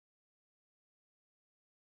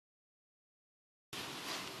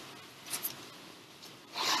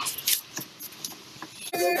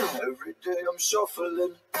day I'm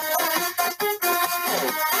shuffling.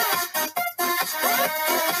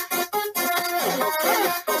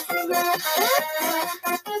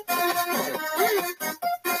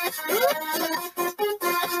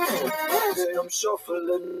 Day I'm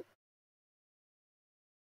shuffling.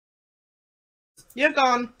 You're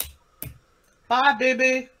gone. Bye,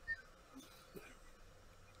 boo-boo.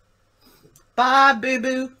 Bye,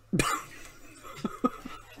 boo-boo.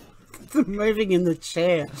 Moving in the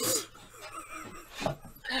chair.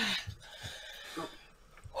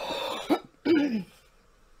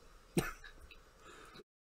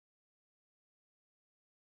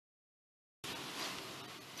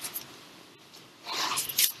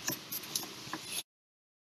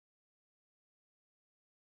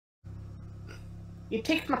 You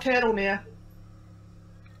ticked my turtle now.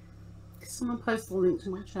 Someone post the link to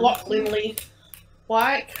my channel. What, Lynley?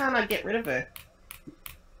 Why can't I get rid of her?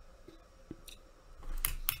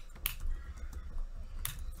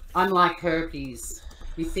 I'm like herpes.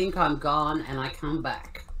 You think I'm gone and I come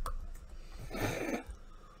back.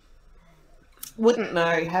 Wouldn't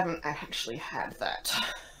know. Haven't actually had that.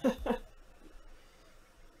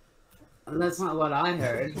 And that's not what I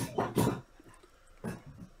heard.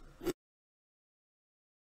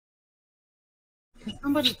 Can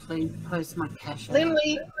somebody please post my cash out?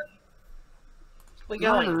 Lynley, we're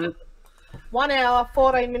going. 1 hour,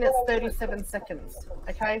 14 minutes, 37 seconds.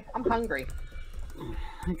 Okay? I'm hungry.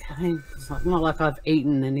 Okay. It's not like I've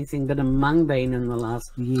eaten anything but a mung bean in the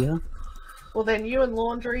last year. Well, then you and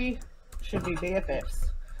laundry should be BFFs.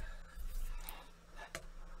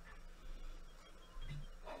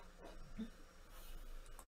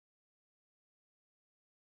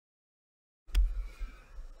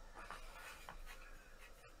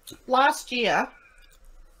 Last year,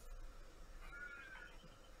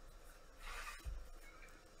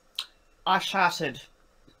 I shattered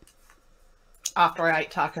after I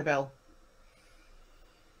ate Taco Bell.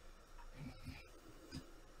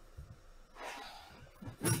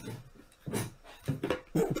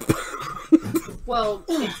 Well,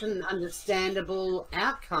 it's an understandable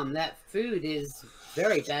outcome. That food is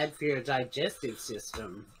very bad for your digestive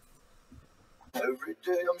system. Every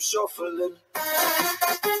day I'm shuffling.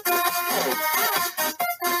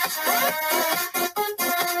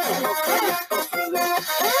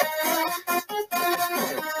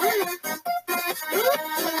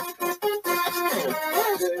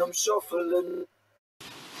 Day I'm shuffling.